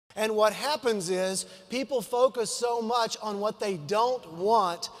And what happens is people focus so much on what they don't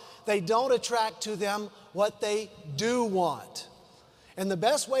want, they don't attract to them what they do want. And the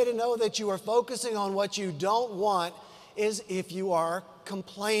best way to know that you are focusing on what you don't want is if you are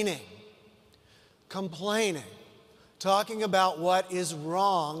complaining. Complaining. Talking about what is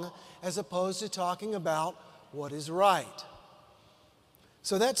wrong as opposed to talking about what is right.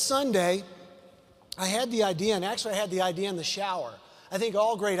 So that Sunday, I had the idea, and actually I had the idea in the shower. I think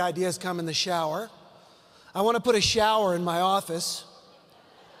all great ideas come in the shower. I want to put a shower in my office.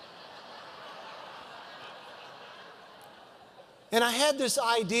 And I had this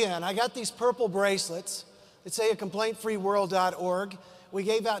idea, and I got these purple bracelets that say complaintfreeworld.org. We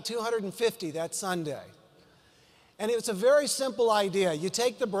gave out 250 that Sunday. And it's a very simple idea. You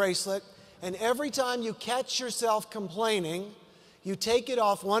take the bracelet, and every time you catch yourself complaining, you take it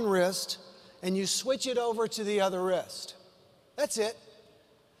off one wrist, and you switch it over to the other wrist. That's it.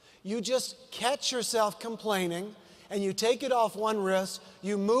 You just catch yourself complaining, and you take it off one wrist,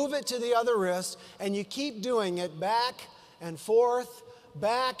 you move it to the other wrist, and you keep doing it back and forth,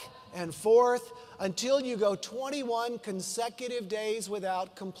 until you go 21 consecutive days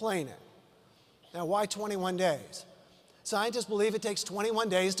without complaining. Now, why 21 days? Scientists believe it takes 21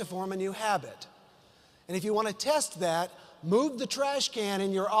 days to form a new habit. And if you want to test that, move the trash can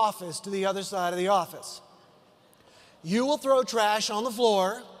in your office to the other side of the office. You will throw trash on the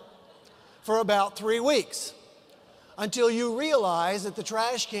floor for about 3 weeks until you realize that the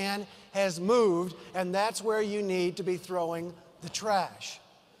trash can has moved, and that's where you need to be throwing the trash.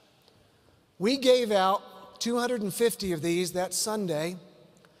 We gave out 250 of these that Sunday,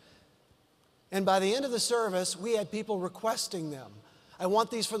 and by the end of the service, we had people requesting them. I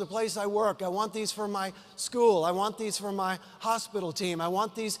want these for the place I work. I want these for my school. I want these for my hospital team. I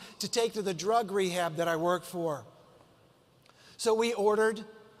want these to take to the drug rehab that I work for. So we ordered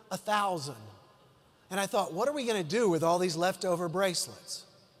 1,000. And I thought, what are we going to do with all these leftover bracelets?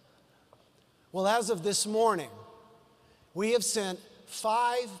 Well, as of this morning, we have sent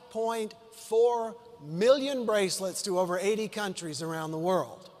 5.4 million bracelets to over 80 countries around the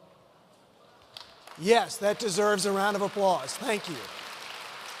world. Yes, that deserves a round of applause. Thank you.